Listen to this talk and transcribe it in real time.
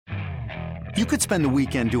You could spend the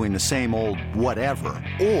weekend doing the same old whatever,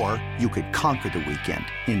 or you could conquer the weekend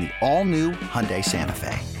in the all-new Hyundai Santa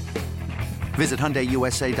Fe. Visit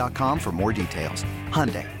HyundaiUSA.com for more details.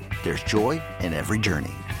 Hyundai, there's joy in every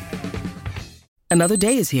journey. Another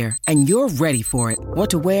day is here, and you're ready for it. What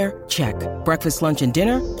to wear? Check. Breakfast, lunch, and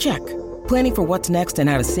dinner? Check. Planning for what's next and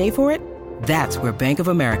how to save for it? That's where Bank of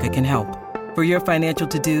America can help. For your financial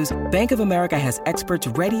to-dos, Bank of America has experts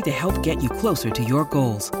ready to help get you closer to your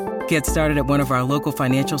goals. Get started at one of our local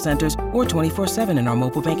financial centers or 24/7 in our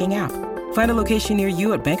mobile banking app. Find a location near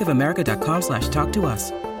you at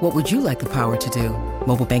bankofamerica.com/talktous. What would you like the power to do?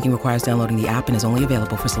 Mobile banking requires downloading the app and is only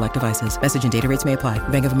available for select devices. Message and data rates may apply.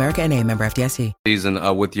 Bank of America N.A., member FDIC.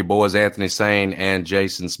 Season with your boys Anthony Sane and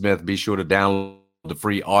Jason Smith. Be sure to download the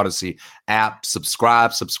free Odyssey app.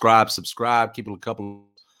 Subscribe. Keep it a couple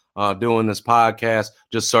doing this podcast.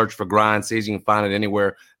 Just search for Grind Season. You can find it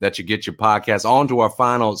anywhere that you get your podcast. On to our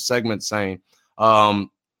final segment, Sane.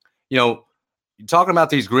 You're talking about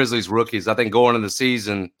these Grizzlies rookies. I think going into the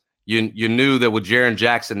season, you knew that with Jaren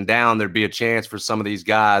Jackson down, there'd be a chance for some of these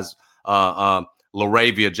guys, Jake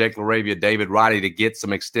LaRavia, David Roddy, to get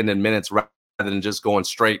some extended minutes rather than just going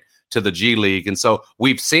straight to the G League. And so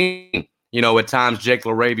we've seen, at times Jake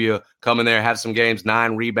LaRavia come in there, have some games,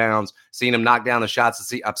 9 rebounds, seen him knock down the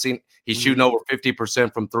shots. I've seen he's shooting over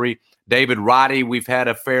 50% from three. David Roddy, we've had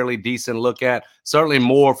a fairly decent look at, certainly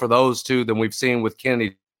more for those two than we've seen with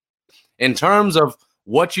Kennedy. In terms of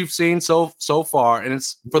what you've seen so far, and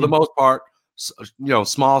it's for the most part,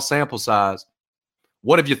 small sample size,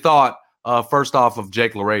 what have you thought first off of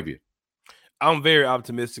Jake LaRavia? I'm very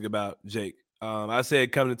optimistic about Jake. I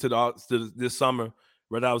said coming into this summer,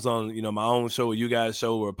 whether I was on my own show or you guys'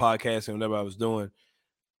 show or podcasting, whatever I was doing,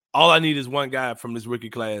 all I need is one guy from this rookie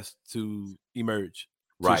class to emerge,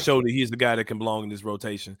 to show that he's the guy that can belong in this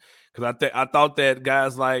rotation. Because I thought that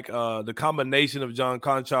guys like the combination of John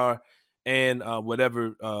Conchar and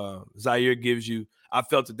whatever Zaire gives you, I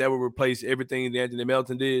felt that would replace everything that Anthony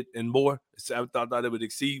Melton did and more. I thought it would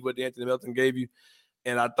exceed what Anthony Melton gave you.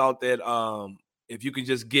 And I thought that if you can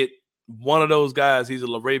just get one of those guys, he's a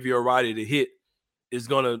LaRavia or Roddy, to hit, is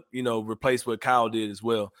going to, replace what Kyle did as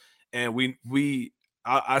well. And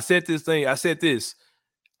I said this.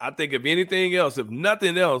 I think if anything else, if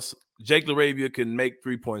nothing else, Jake LaRavia can make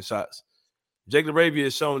 3-point shots. Jake LaRavia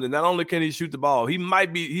has shown that not only can he shoot the ball, he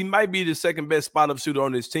might be the second best spot-up shooter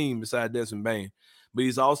on his team besides Desmond Bane, but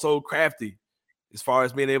he's also crafty as far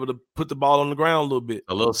as being able to put the ball on the ground a little bit.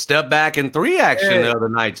 A little step back and 3 action the other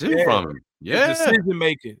night too from him. Yeah,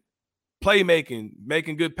 decision-making, playmaking,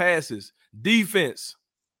 making good passes, defense,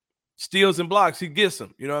 steals and blocks, he gets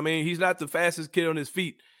them. You know what I mean? He's not the fastest kid on his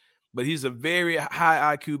feet, but he's a very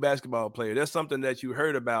high IQ basketball player. That's something that you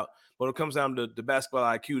heard about. When it comes down to the basketball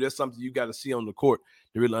IQ, that's something you got to see on the court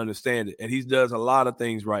to really understand it. And he does a lot of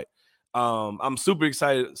things right. I'm super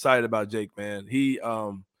excited about Jake, man. He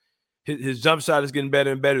his jump shot is getting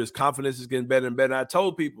better and better. His confidence is getting better and better. And I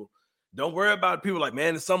told people, don't worry about people like,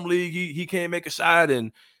 man, in some league he can't make a shot.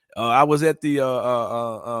 And I was at the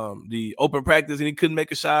open practice and he couldn't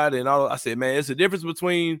make a shot. And I said, man, it's a difference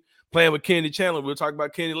between playing with Kennedy Chandler. We'll talk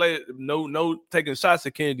about Kennedy later. No taking shots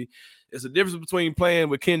at Kennedy. It's a difference between playing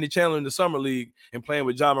with Kennedy Chandler in the summer league and playing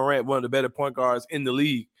with John Morant, one of the better point guards in the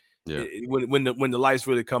league. Yeah. When the lights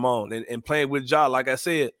really come on, and playing with Ja, like I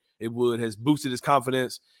said, has boosted his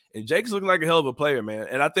confidence. And Jake's looking like a hell of a player, man.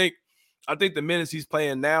 And I think the minutes he's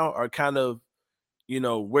playing now are kind of,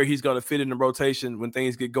 where he's going to fit in the rotation when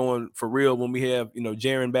things get going for real. When we have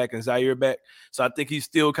Jaren back and Zaire back, so I think he's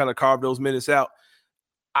still kind of carved those minutes out.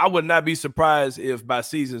 I would not be surprised if by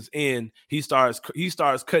season's end he starts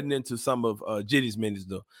cutting into some of Jitty's minutes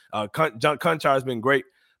though. John Conchar has been great,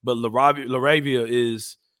 but LaRavia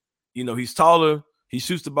is, he's taller, he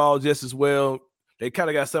shoots the ball just as well. They kind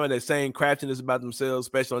of got some of that same craftiness about themselves,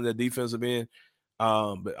 especially on their defensive end.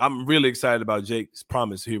 But I'm really excited about Jake's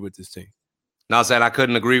promise here with this team. Now, Sad, I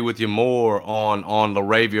couldn't agree with you more on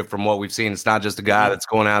LaRavia from what we've seen. It's not just a guy that's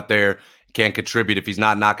going out there, can't contribute if he's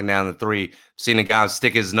not knocking down the three. Seen a guy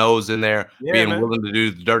stick his nose in there, being willing to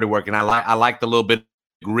do the dirty work, and I like the little bit of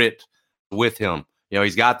grit with him.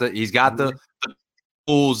 He's got the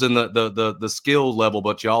tools and the skill level,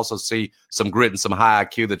 but you also see some grit and some high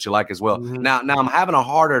IQ that you like as well. Mm-hmm. Now I'm having a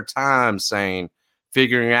harder time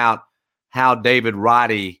figuring out how David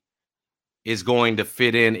Roddy is going to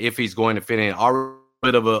fit in, if he's going to fit in. Are a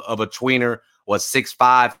bit of a tweener, was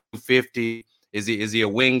 6'5", 250. Is he a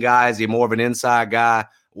wing guy? Is he more of an inside guy?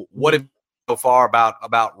 What have you so far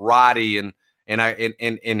about Roddy and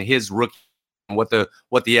his rookie, and what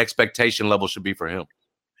the expectation level should be for him?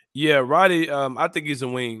 Yeah, Roddy, I think he's a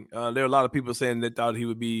wing. There are a lot of people saying they thought he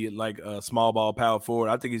would be like a small ball power forward.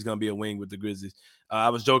 I think he's going to be a wing with the Grizzlies. I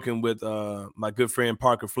was joking with my good friend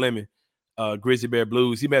Parker Fleming, Grizzly Bear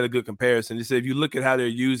Blues. He made a good comparison. He said if you look at how they're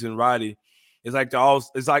using Roddy, it's like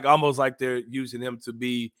almost like they're using him to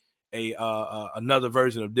be another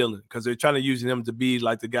version of Dylan, because they're trying to use him to be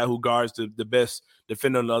like the guy who guards the best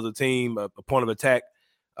defender on the other team, a point of attack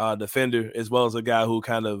defender, as well as a guy who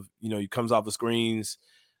kind of he comes off the screens,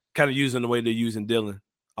 kind of using the way they're using Dylan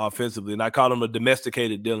offensively. And I call him a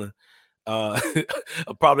domesticated Dylan.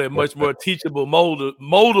 Probably a much more teachable,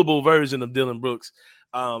 moldable version of Dylan Brooks.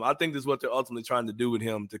 I think this is what they're ultimately trying to do with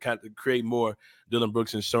him, to kind of create more Dylan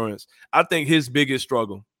Brooks insurance. I think his biggest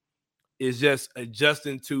struggle is just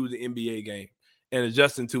adjusting to the NBA game and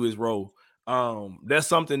adjusting to his role. That's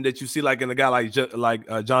something that you see like in a guy like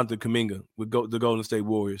Jonathan Kuminga with the Golden State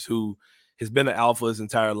Warriors, who has been an alpha his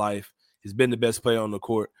entire life. He's been the best player on the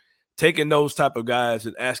court. Taking those type of guys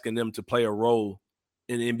and asking them to play a role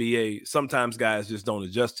in the NBA, sometimes guys just don't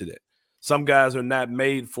adjust to that. Some guys are not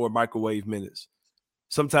made for microwave minutes.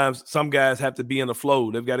 Sometimes some guys have to be in the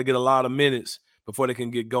flow. They've got to get a lot of minutes before they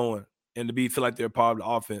can get going and to feel like they're part of the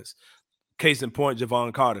offense. Case in point,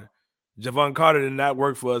 Javon Carter. Javon Carter did not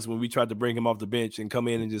work for us when we tried to bring him off the bench and come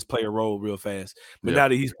in and just play a role real fast. But now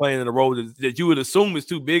that he's playing in a role that you would assume is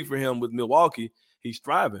too big for him with Milwaukee, he's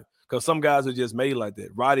thriving. Because some guys are just made like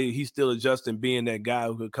that. Roddy, he's still adjusting, being that guy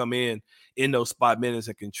who could come in those spot minutes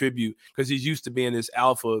and contribute, because he's used to being this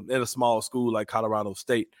alpha in a small school like Colorado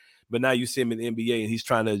State. But now you see him in the NBA, and he's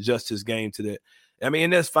trying to adjust his game to that. I mean,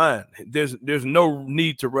 and that's fine. There's no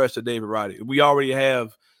need to rush to David Roddy. We already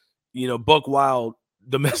have, Buck Wild,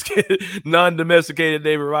 non-domesticated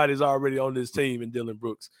David Roddy is already on this team in Dylan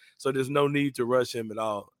Brooks. So there's no need to rush him at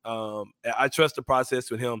all. I trust the process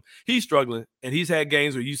with him. He's struggling, and he's had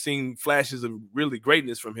games where you've seen flashes of really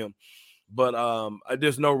greatness from him. But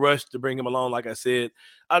there's no rush to bring him along. Like I said,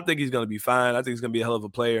 I think he's going to be fine. I think he's going to be a hell of a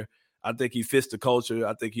player. I think he fits the culture.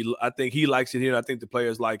 I think he likes it here. I think the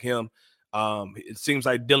players like him. It seems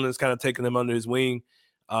like Dylan's kind of taking him under his wing.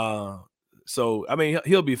 So, I mean,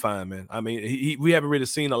 he'll be fine, man. I mean, we haven't really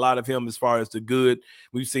seen a lot of him as far as the good.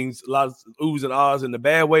 We've seen a lot of oohs and ahs in the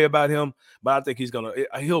bad way about him, but I think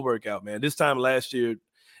he'll work out, man. This time last year,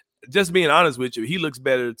 just being honest with you, he looks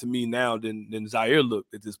better to me now than Zaire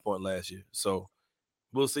looked at this point last year. So,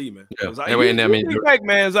 we'll see, man. Yeah. Zaire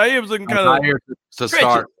was looking kind of to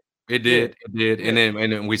start. It did. Yeah. And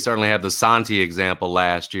then we certainly have the Santi example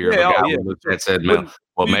last year. That said,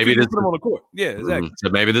 well, maybe this put him on the court. Yeah, exactly. So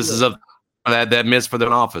maybe this is that miss for the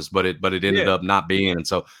office, but it ended up not being. And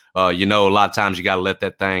so, a lot of times you got to let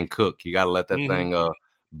that thing cook. You got to let that thing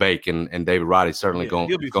bake. And David Roddy's certainly going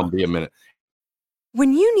to be a minute.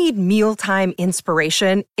 When you need mealtime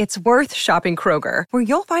inspiration, it's worth shopping Kroger, where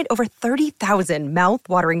you'll find over 30,000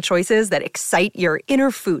 mouth-watering choices that excite your inner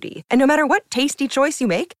foodie. And no matter what tasty choice you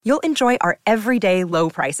make, you'll enjoy our everyday low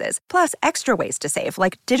prices, plus extra ways to save,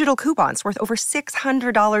 like digital coupons worth over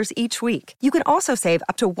 $600 each week. You can also save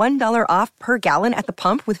up to $1 off per gallon at the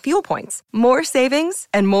pump with fuel points. More savings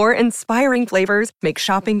and more inspiring flavors make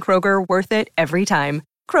shopping Kroger worth it every time.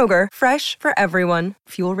 Kroger, fresh for everyone.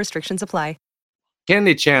 Fuel restrictions apply.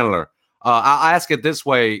 Kennedy Chandler, I'll ask it this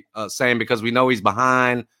way, Sam, because we know he's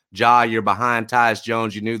behind Ja, you're behind Tyus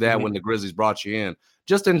Jones. You knew that when the Grizzlies brought you in.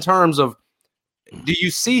 Just in terms of, do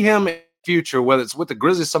you see him in the future, whether it's with the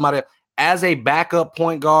Grizzlies, somebody as a backup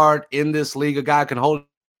point guard in this league, a guy can hold it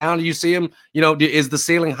down? Do you see him, is the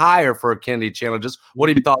ceiling higher for Kennedy Chandler? Just what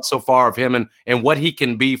have you thought so far of him and what he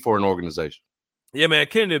can be for an organization? Yeah, man,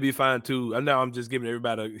 Kennedy will be fine too. I know I'm just giving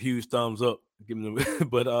everybody a huge thumbs up,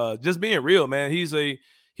 but just being real, man, he's a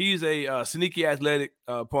sneaky athletic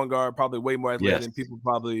point guard, probably way more athletic than people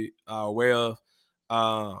probably are aware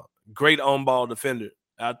of. Great on-ball defender.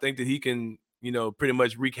 I think that he can, pretty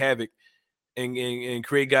much wreak havoc and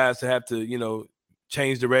create guys to have to,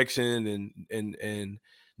 change direction and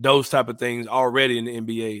those type of things already in the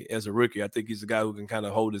NBA as a rookie. I think he's a guy who can kind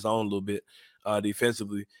of hold his own a little bit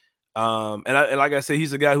defensively. And like I said,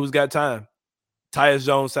 he's a guy who's got time. Tyus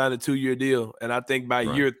Jones signed a 2-year deal, and I think by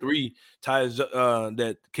year 3,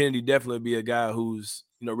 that Kennedy definitely be a guy who's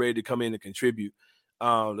ready to come in and contribute.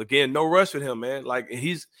 Again, no rush with him, man. Like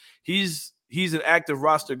he's an active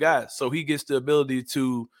roster guy, so he gets the ability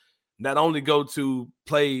to not only go to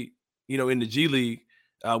play, in the G League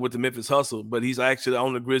with the Memphis Hustle, but he's actually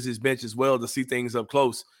on the Grizzlies bench as well to see things up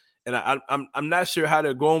close. And I'm not sure how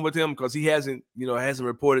they're going with him because he hasn't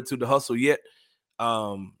reported to the Hustle yet.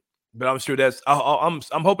 But I'm sure I'm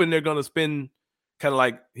hoping they're going to spend kind of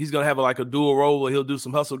like he's going to have a dual role where he'll do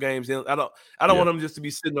some Hustle games. And I don't want him just to be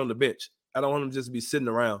sitting on the bench. I don't want him just to be sitting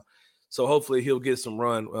around. So hopefully he'll get some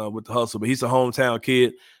run with the hustle. But he's a hometown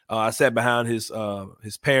kid. I sat behind his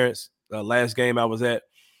parents last game I was at.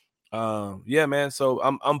 Yeah, man. So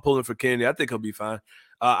I'm pulling for Kennedy. I think he'll be fine.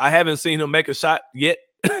 I haven't seen him make a shot yet.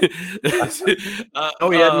 He hasn't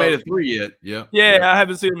made a 3 yet. Yeah. I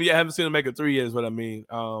haven't seen him yet. I haven't seen him make a 3 yet is what I mean.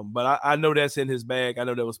 But I know that's in his bag. I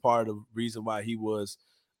know that was part of the reason why he was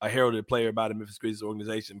a heralded player by the Memphis Grizzlies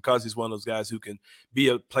organization, because he's one of those guys who can be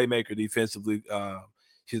a playmaker defensively.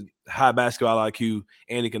 He's high basketball IQ,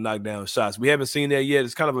 and he can knock down shots. We haven't seen that yet.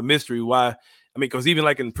 It's kind of a mystery why. I mean, because even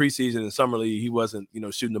like in preseason and summer league, he wasn't,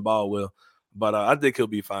 shooting the ball well. But I think he'll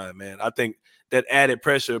be fine, man. I think that added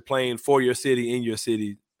pressure playing for your city, in your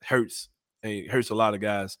city, hurts. It hurts a lot of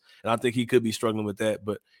guys. And I think he could be struggling with that,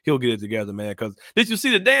 but he'll get it together, man. Because did you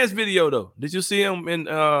see the dance video, though? Did you see him in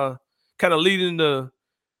kind of leading the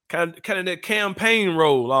kind of that campaign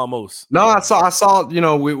role almost? No, I saw.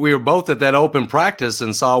 We were both at that open practice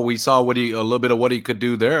and we saw a little bit of what he could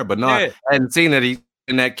do there, but I hadn't seen that he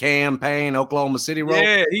in that campaign Oklahoma City role.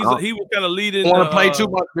 Yeah, he was kind of leading. You want to play too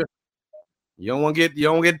much. You don't want to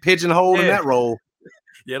get pigeonholed in that role.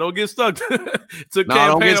 Yeah, don't get stuck.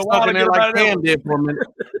 Don't get stuck in there like Cam did for a minute.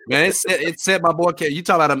 Man, it set my boy. You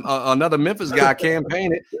talk about another Memphis guy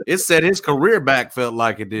campaigning. It set his career back. Felt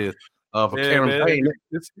like it did for campaigning.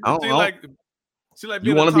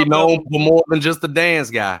 You want to be known for more than just the dance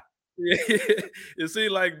guy. Yeah, it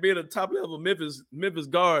seems like being a top level Memphis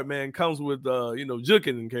guard, man, comes with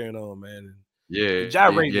juking and carrying on, man.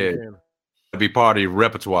 Gyrating. Be part of your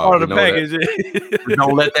repertoire. Part of the package.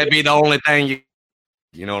 Don't let that be the only thing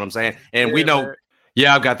you know what I'm saying? And we know,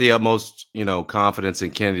 I've got the utmost, confidence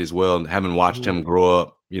in Kennedy as well, and having watched him grow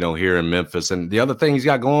up, here in Memphis. And the other thing he's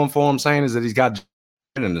got going for him, saying, is that he's got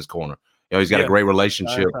in this corner. He's got a great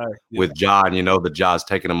relationship with Ja, and that Ja's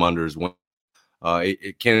taking him under his wing.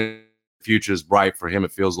 Kennedy's future is bright for him,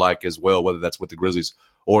 it feels like, as well, whether that's with the Grizzlies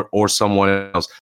or someone else.